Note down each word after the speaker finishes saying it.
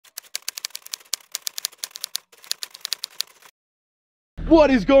What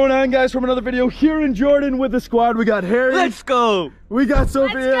is going on, guys? From another video here in Jordan with the squad. We got Harry. Let's go. We got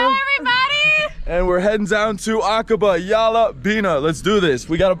Sophia. Let's go, everybody. And we're heading down to AQABA, Yala, Bina. Let's do this.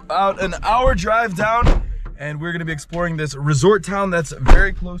 We got about an hour drive down, and we're gonna be exploring this resort town that's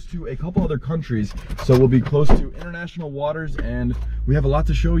very close to a couple other countries. So we'll be close to international waters, and we have a lot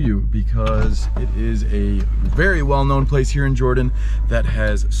to show you because it is a very well-known place here in Jordan that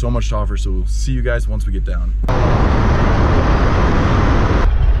has so much to offer. So we'll see you guys once we get down.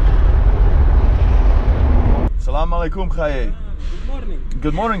 السلام عليكم خاي. Good morning.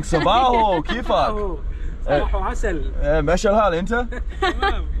 Good morning. صباحو كيفك؟ صباحو عسل. ماشي الحال أنت؟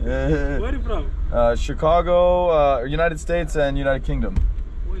 تمام. Where are you from? Chicago, United States and United Kingdom.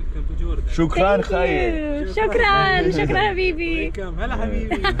 Welcome to Jordan. شكرا خاي. شكرا حبيبي. Welcome. هلا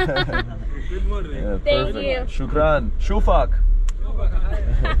حبيبي. Good morning. Thank you. شكرا. شوفك.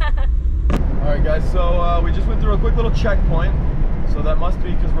 Alright guys, so we just went through a quick little checkpoint. So that must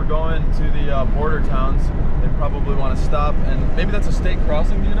be because we're going to the border towns. They probably want to stop, and maybe that's a state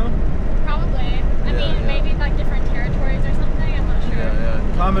crossing, do you know? Probably. I mean, maybe like different territories or something. I'm not sure.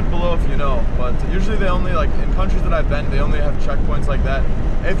 Yeah. Comment below if you know. But usually they only, like in countries that I've been, they only have checkpoints like that.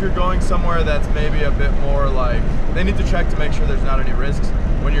 If you're going somewhere that's maybe a bit more like, they need to check to make sure there's not any risks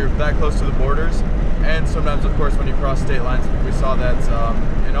when you're that close to the borders. And sometimes, of course, when you cross state lines, we saw that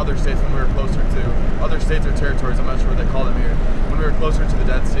in other states when we were closer to other states or territories. I'm not sure what they call them here. When we were closer to the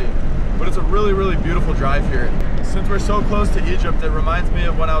Dead Sea. But it's a really, really beautiful drive here. Since we're so close to Egypt, it reminds me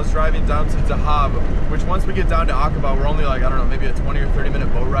of when I was driving down to Dahab, which once we get down to AQABA, we're only like, I don't know, maybe a 20 or 30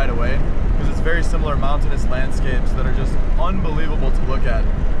 minute boat ride away, because it's very similar mountainous landscapes that are just unbelievable to look at.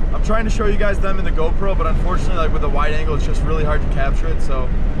 I'm trying to show you guys them in the GoPro, but unfortunately, like with a wide angle, it's just really hard to capture it. So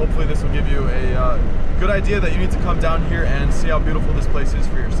hopefully this will give you a good idea that you need to come down here and see how beautiful this place is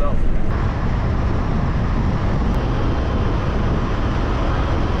for yourself.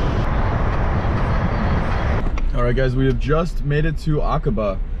 Alright guys, we have just made it to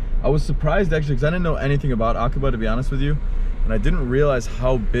AQABA. I was surprised actually because I didn't know anything about AQABA, to be honest with you. And I didn't realize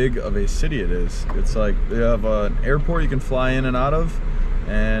how big of a city it is. It's like, they have an airport you can fly in and out of.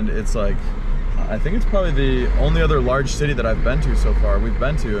 And it's like, I think it's probably the only other large city that I've been to so far. We've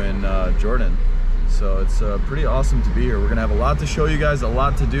been to in Jordan. So it's pretty awesome to be here. We're gonna have a lot to show you guys, a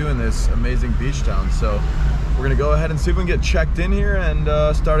lot to do in this amazing beach town. So we're gonna go ahead and see if we can get checked in here and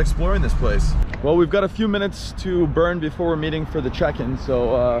start exploring this place. Well, we've got a few minutes to burn before we're meeting for the check-in.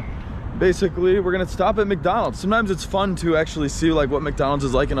 So basically we're gonna stop at McDonald's. Sometimes it's fun to actually see like what McDonald's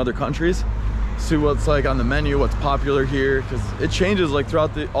is like in other countries. See what's like on the menu, what's popular here, because it changes like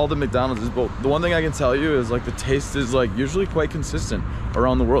throughout all the McDonald's. But the one thing I can tell you is like the taste is like usually quite consistent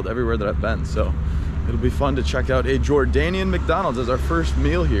around the world, everywhere that I've been. So it'll be fun to check out a Jordanian McDonald's as our first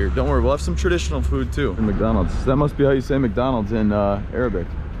meal here. Don't worry, we'll have some traditional food too. McDonald's, that must be how you say McDonald's in Arabic.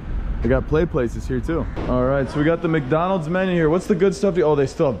 They got play places here too. All right, so we got the McDonald's menu here. What's the good stuff? Oh, they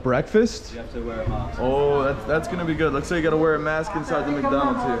still have breakfast? You have to wear a mask. Oh, that's gonna be good. Let's say you gotta wear a mask inside the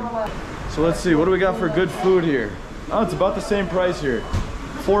McDonald's here. So let's see, what do we got for good food here? Oh, it's about the same price here.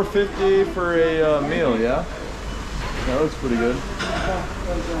 $4.50 for a meal, yeah? That looks pretty good.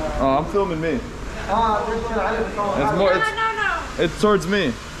 Oh, I'm filming me. It's more, it's towards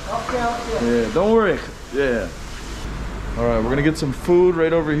me. Yeah, don't worry. Yeah. All right, we're gonna get some food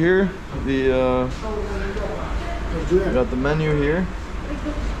right over here. We got the menu here.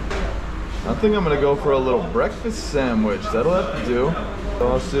 I think I'm gonna go for a little breakfast sandwich. That'll have to do.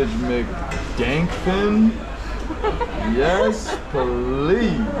 Sausage McDankfin. Yes,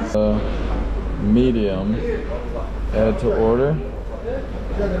 please. Medium. Add to order.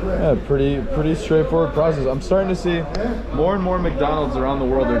 Yeah, pretty straightforward process. I'm starting to see more and more McDonald's around the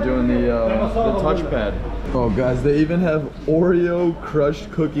world are doing the touchpad. Oh guys, they even have Oreo crushed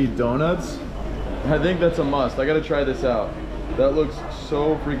cookie donuts. I think that's a must. I gotta try this out. That looks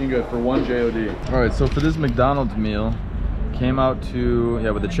so freaking good for one JOD. All right, so for this McDonald's meal, came out to,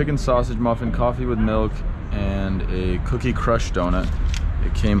 yeah, with a chicken sausage muffin, coffee with milk, and a cookie crush donut.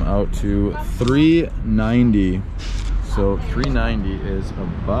 It came out to $3.90. So $3.90 is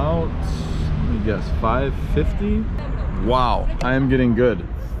about, let me guess, $5.50? Wow, I am getting good.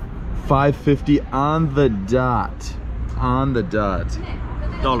 $5.50 on the dot. On the dot.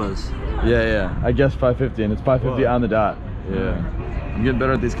 Dollars. Yeah, I guess $5.50, and it's $5.50 on the dot. Yeah, I'm getting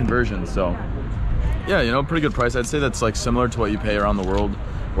better at these conversions, so yeah, you know, pretty good price. I'd say that's like similar to what you pay around the world,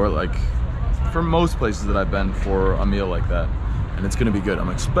 or like for most places that I've been for a meal like that. And it's gonna be good. I'm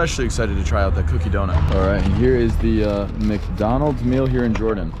especially excited to try out that cookie donut. All right, and here is the McDonald's meal here in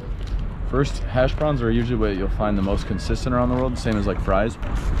Jordan. First, hash browns are usually what you'll find the most consistent around the world, same as like fries.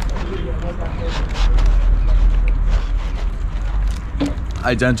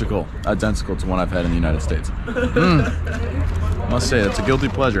 identical to one I've had in the United States. Must say, it's a guilty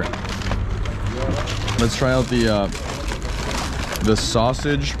pleasure. Let's try out the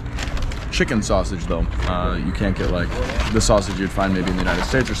sausage, chicken sausage though. You can't get like the sausage you'd find maybe in the United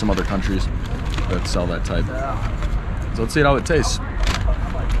States or some other countries that sell that type. So let's see how it tastes.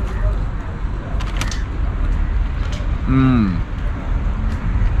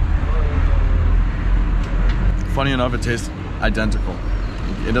 Funny enough, it tastes identical.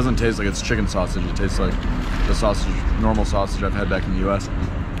 It doesn't taste like it's chicken sausage. It tastes like the sausage, normal sausage I've had back in the US.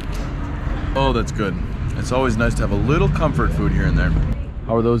 Oh, that's good. It's always nice to have a little comfort food here and there.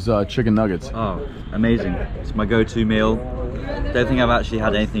 How are those chicken nuggets? Oh, amazing. It's my go-to meal. Don't think I've actually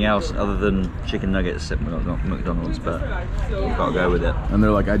had anything else other than chicken nuggets at McDonald's, but you've got to go with it. And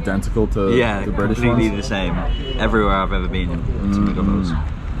they're like identical to the British ones? Completely the same. Everywhere I've ever been to McDonald's.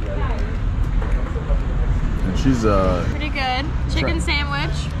 And she's Pretty good. Chicken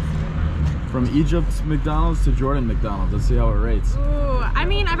sandwich. from Egypt McDonald's to Jordan McDonald's. Let's see how it rates. Ooh, I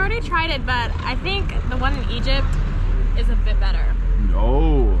mean, I've already tried it, but I think the one in Egypt is a bit better.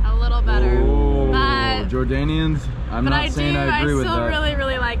 Oh. A little better. Oh. But Jordanians, I'm not saying I agree with that. I still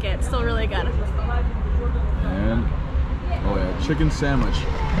really like it. Still really good. And, oh yeah, chicken sandwich.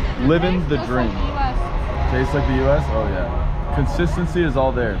 Living the dream. Tastes like the US? Oh yeah. Consistency is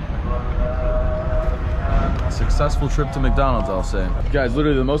all there. Successful trip to McDonald's, I'll say. Guys,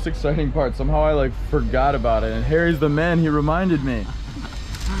 literally the most exciting part. Somehow I like forgot about it, and Harry's the man, he reminded me.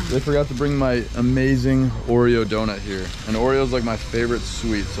 They forgot to bring my amazing Oreo donut here. And Oreo's like my favorite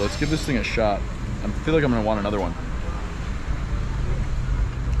sweet, so let's give this thing a shot. I feel like I'm gonna want another one.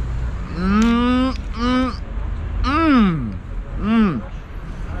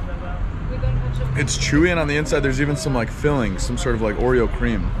 It's chewy, and on the inside there's even some like filling, some sort of like Oreo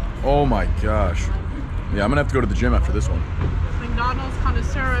cream. Oh my gosh. Yeah, I'm gonna have to go to the gym after this one. McDonald's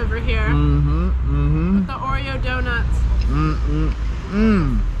connoisseur over here. With the Oreo donuts.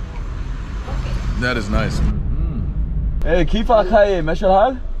 That is nice. Hey, كيفك هاي؟ ماشي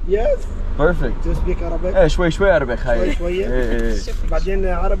الحال؟ Yes. Perfect. To speak Arabic. ايه شوي عربي هاي. شوية. ايه بعدين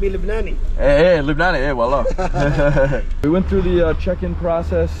عربي لبناني. ايه لبناني ايه والله. We went through the check-in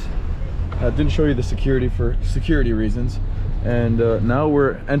process. Didn't show you the security for security reasons. And now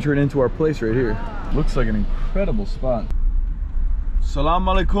we're entering into our place right here. Looks like an incredible spot. Salam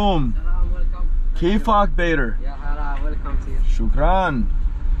alaikum. Kifak Bader. Welcome to you. Shukran.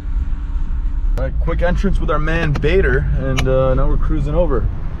 All right, quick entrance with our man Bader, and now we're cruising over.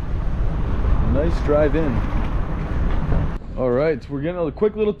 Nice drive in. All right, we're getting a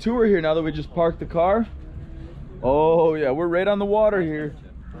quick little tour here now that we just parked the car. Oh yeah, we're right on the water here.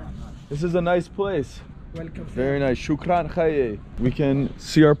 This is a nice place. Welcome. Very nice. Shukran khaye. We can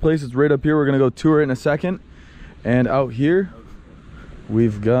see our place. It's right up here. We're gonna go tour it in a second. And out here,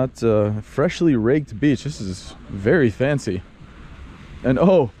 we've got freshly raked beach. This is very fancy. And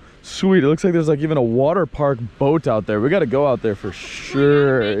oh, sweet. It looks like there's like even a water park boat out there. We got to go out there for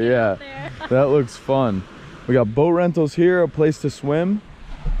sure. Yeah, that looks fun. We got boat rentals here, a place to swim.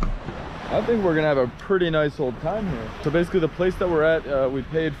 I think we're gonna have a pretty nice old time here. So basically the place that we're at, we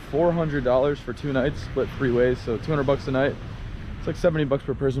paid $400 for 2 nights, split 3 ways, so 200 bucks a night. It's like 70 bucks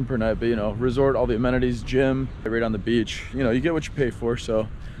per person per night, but you know, resort, all the amenities, gym, right on the beach. You know, you get what you pay for. So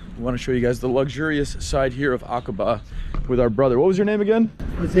we want to show you guys the luxurious side here of AQABA with our brother. What was your name again?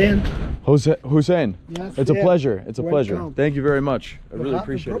 Hussein. Hussein. Yes, it's a pleasure. It's a pleasure. Welcome. Thank you very much. I really have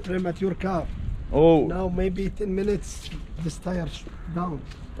appreciate a it. problem at your car. Oh. Now maybe 10 minutes, this tire down.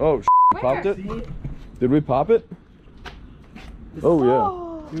 Oh, popped it? Did we pop it? Oh yeah.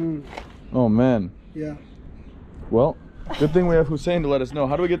 Oh man. Yeah. Well, good thing we have Hussein to let us know.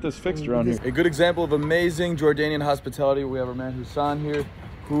 How do we get this fixed around here? A good example of amazing Jordanian hospitality. We have our man Hussein here,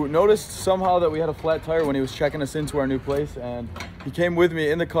 who noticed somehow that we had a flat tire when he was checking us into our new place, and he came with me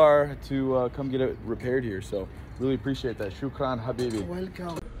in the car to come get it repaired here. So really appreciate that. Shukran habibi.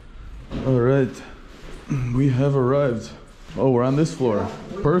 Welcome. All right, we have arrived. Oh, we're on this floor.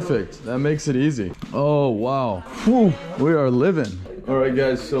 Perfect. That makes it easy. Oh, wow. Whew, we are living. All right,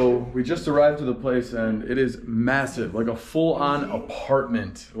 guys, so we just arrived to the place and it is massive, like a full-on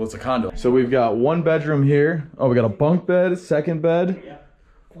apartment. Well, it's a condo. So we've got 1 bedroom here. Oh, we got a bunk bed, 2nd bed.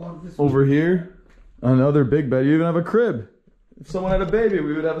 Over here, another big bed. You even have a crib. If someone had a baby,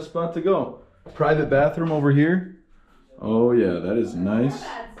 we would have a spot to go. Private bathroom over here. Oh, yeah, that is nice.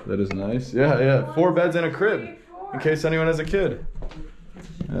 That is nice. Yeah, 4 beds and a crib, in case anyone has a kid.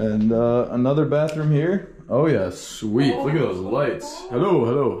 And another bathroom here. Oh yeah, sweet. Look at those lights.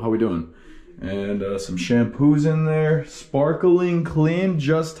 Hello, how we doing? And some shampoos in there. Sparkling clean,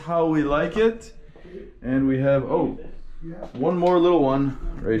 just how we like it. And we have, oh, one more little one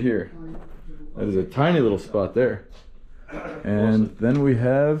right here. That is a tiny little spot there. And then we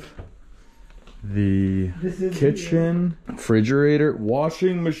have the kitchen, refrigerator,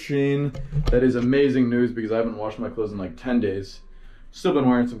 washing machine. That is amazing news because I haven't washed my clothes in like 10 days. Still been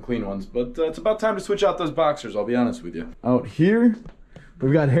wearing some clean ones, but it's about time to switch out those boxers, I'll be honest with you. Out here,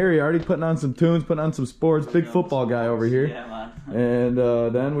 we've got Harry already putting on some tunes, putting on some sports. Big football guy over here. Yeah, man. And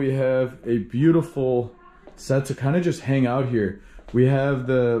then we have a beautiful set to kind of just hang out here. We have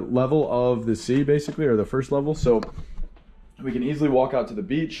the level of the sea, basically, or the first level, so we can easily walk out to the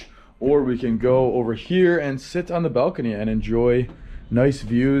beach, or we can go over here and sit on the balcony and enjoy nice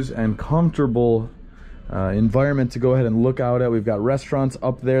views and comfortable environment to go ahead and look out at. We've got restaurants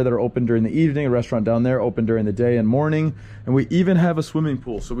up there that are open during the evening, a restaurant down there open during the day and morning, and we even have a swimming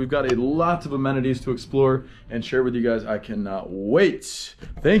pool. So we've got a lot of amenities to explore and share with you guys. I cannot wait.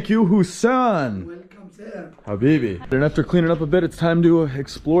 Thank you, Hussein. Welcome, sir. Habibi. And after cleaning up a bit, it's time to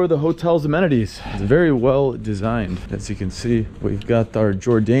explore the hotel's amenities. It's very well designed. As you can see, we've got our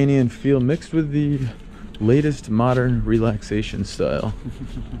Jordanian feel mixed with the latest modern relaxation style.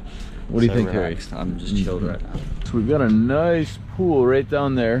 What do you think, Harry? I'm just chilled right now. So we've got a nice pool right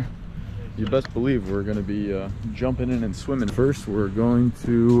down there. You best believe we're going to be jumping in and swimming. First, we're going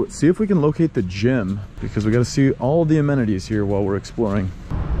to see if we can locate the gym because we got to see all the amenities here while we're exploring.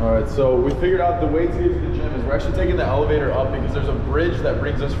 All right, so we figured out the way to get to the gym is we're actually taking the elevator up because there's a bridge that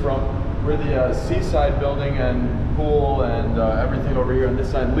brings us from where the seaside building and pool and everything over here on this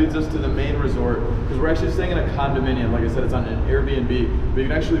side leads us to the main resort, because we're actually staying in a condominium. Like I said, it's on an Airbnb, but you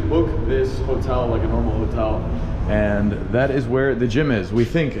can actually book this hotel like a normal hotel, and that is where the gym is, we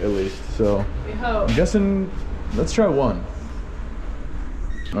think, at least. So We hope. I'm guessing, let's try one.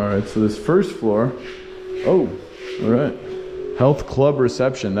 All right, so this first floor, oh, all right, health club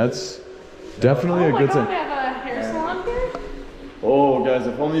reception. That's definitely a good thing. They have a hair salon here? Oh, guys,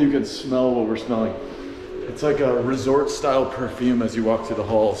 if only you could smell what we're smelling. It's like a resort style perfume as you walk through the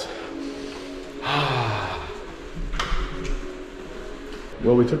halls.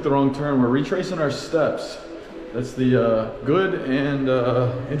 Well, we took the wrong turn. We're retracing our steps. That's the good and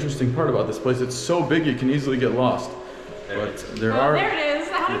interesting part about this place. It's so big you can easily get lost. But there are... There it is.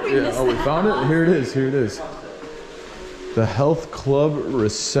 How did we miss Oh, we that? found it? Here it is. Here it is. The health club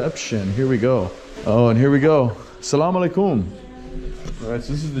reception. Here we go. Oh, and here we go. Assalamu alaikum. All right,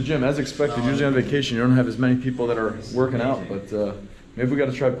 so this is the gym. As expected, usually on vacation you don't have as many people that are working out, but maybe we got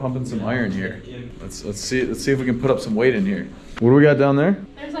to try pumping some iron here. Let's see if we can put up some weight in here. What do we got down there?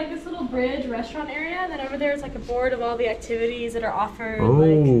 There's like this little bridge restaurant area, and then over there is like a board of all the activities that are offered, Oh.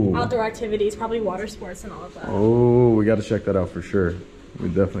 like outdoor activities, probably water sports and all of that. Oh, we got to check that out for sure. We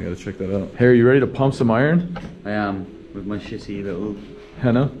definitely got to check that out. Harry, you ready to pump some iron? I am, with my shitty little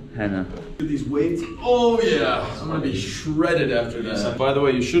Henna? henna. These weights. Oh yeah, I'm gonna be shredded after this. By the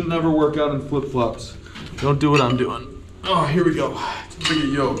way, you should never work out in flip-flops. Don't do what I'm doing. Oh, here we go. It's big a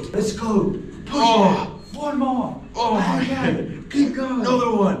yoke. Let's go. Oh, One more. oh my God. Keep going.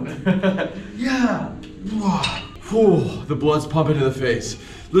 Another one. Yeah. Whew, the blood's pumping to the face.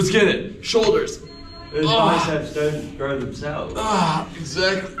 Let's get it. Shoulders. Those biceps don't grow themselves. Ah,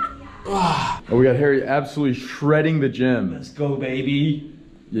 exactly. Ah. Oh, we got Harry absolutely shredding the gym. Let's go, baby.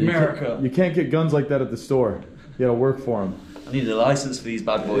 Yeah, America. You can't get guns like that at the store. You gotta work for them. I need a license for these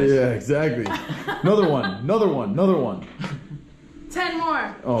bad boys. Yeah, exactly. Another one, another one, another one. 10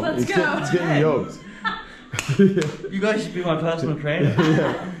 more. Oh, Let's it's go. It's getting yoked. You guys should be my personal trainer.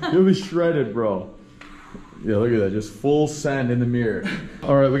 Yeah, you'll be shredded, bro. Yeah, look at that, just full send in the mirror.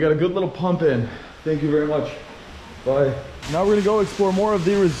 All right, we got a good little pump in. Thank you very much. Bye. Now we're gonna go explore more of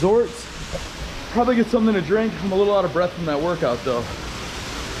the resorts. Probably get something to drink. I'm a little out of breath from that workout though.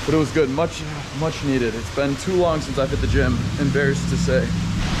 But it was good, much needed. It's been too long since I've hit the gym, embarrassed to say.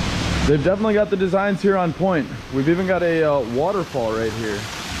 They've definitely got the designs here on point. We've even got a waterfall right here.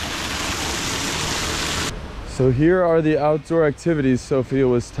 So here are the outdoor activities Sophia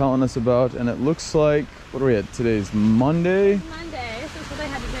was telling us about, and it looks like, what are we at? Today's Monday. Monday, so that's what they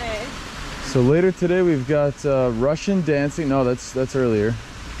had today. So later today we've got Russian dancing. No, that's earlier.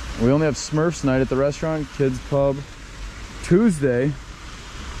 We only have Smurfs night at the restaurant, kids pub. Tuesday,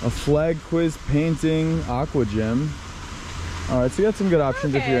 a flag quiz, painting, aqua gym. All right, so you got some good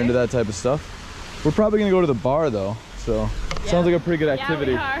options if you're into that type of stuff. We're probably gonna go to the bar though, so sounds like a pretty good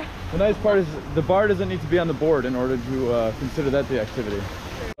activity. Yeah, we are. The nice part is the bar doesn't need to be on the board in order to consider that the activity.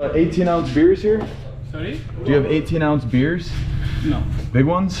 18-ounce beers here? Sorry? Do you have 18-ounce beers? No. Big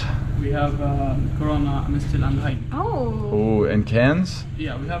ones? We have Corona, Amstel, and Heineken. Oh, Oh, and cans?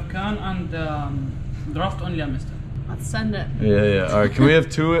 Yeah, we have can and draft only Amstel. let's send it. Yeah. All right, can we have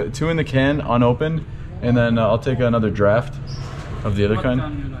two in the can, unopened? And then I'll take another draft of the other What kind.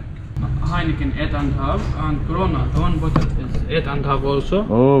 can you like? Heineken 8.5 and Corona. The one bottle is 8.5 also.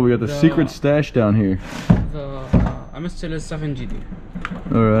 Oh, we got the secret stash down here. The Amstel is 7 GD.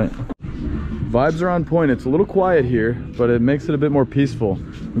 All right. Vibes are on point. It's a little quiet here, but it makes it a bit more peaceful.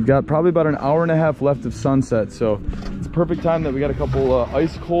 We've got probably about an hour and a half left of sunset, so it's perfect time that we got a couple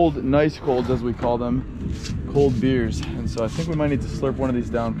ice cold, nice colds as we call them, cold beers. And so I think we might need to slurp one of these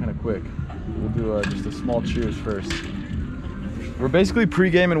down kind of quick. We'll do just a small cheers first. We're basically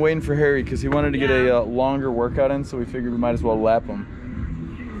pre-game and waiting for Harry because he wanted to get a longer workout in, so we figured we might as well lap him.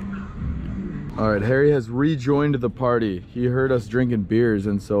 All right, Harry has rejoined the party. He heard us drinking beers,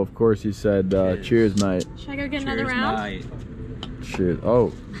 and so of course he said, cheers, mate. Should I go get another round? Mate. Shit.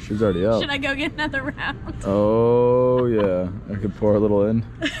 Oh, she's already out. Should I go get another round? Oh, yeah. I could pour a little in.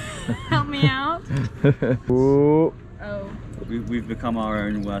 Help me out. Ooh. Oh. We've become our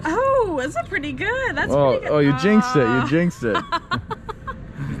own worst. Oh, is it pretty good? That's pretty good. Oh, you jinxed it. You jinxed it.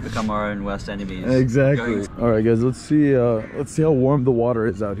 We've become our own worst enemies. Exactly. All right, guys. Let's see how warm the water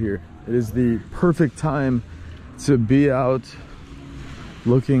is out here. It is the perfect time to be out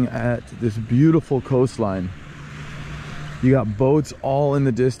looking at this beautiful coastline. You got boats all in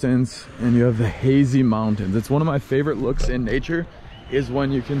the distance and you have the hazy mountains. It's one of my favorite looks in nature is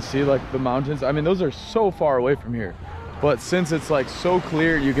when you can see like the mountains. I mean, those are so far away from here, but since it's like so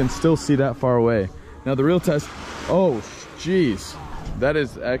clear, you can still see that far away. Now the real test, oh geez, that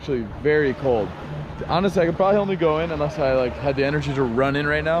is actually very cold. Honestly, I could probably only go in unless I like had the energy to run in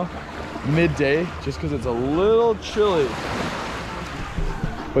right now midday, just because it's a little chilly.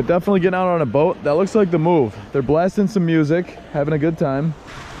 But definitely getting out on a boat, that looks like the move. They're blasting some music, having a good time,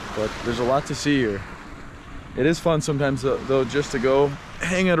 but there's a lot to see here. It is fun sometimes though, just to go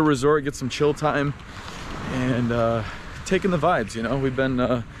hang at a resort, get some chill time, and taking the vibes, you know. We've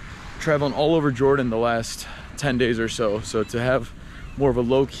been traveling all over Jordan the last 10 days or so, so to have more of a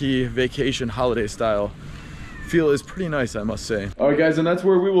low-key vacation holiday style feel is pretty nice, I must say. All right, guys, and that's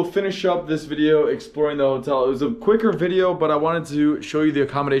where we will finish up this video exploring the hotel. It was a quicker video, but I wanted to show you the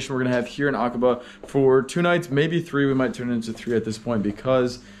accommodation we're gonna have here in AQABA for 2 nights, maybe 3. We might turn it into 3 at this point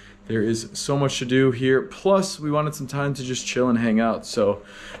because there is so much to do here. Plus, we wanted some time to just chill and hang out. So,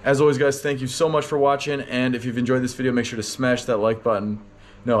 as always, guys, thank you so much for watching. And if you've enjoyed this video, make sure to smash that like button.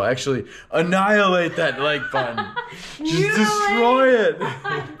 No, actually, annihilate that like button. Just destroy it.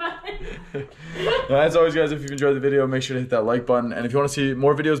 As always, guys, if you've enjoyed the video, make sure to hit that like button. And if you want to see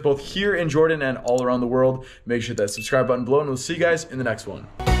more videos both here in Jordan and all around the world, make sure to hit that subscribe button below. And we'll see you guys in the next one.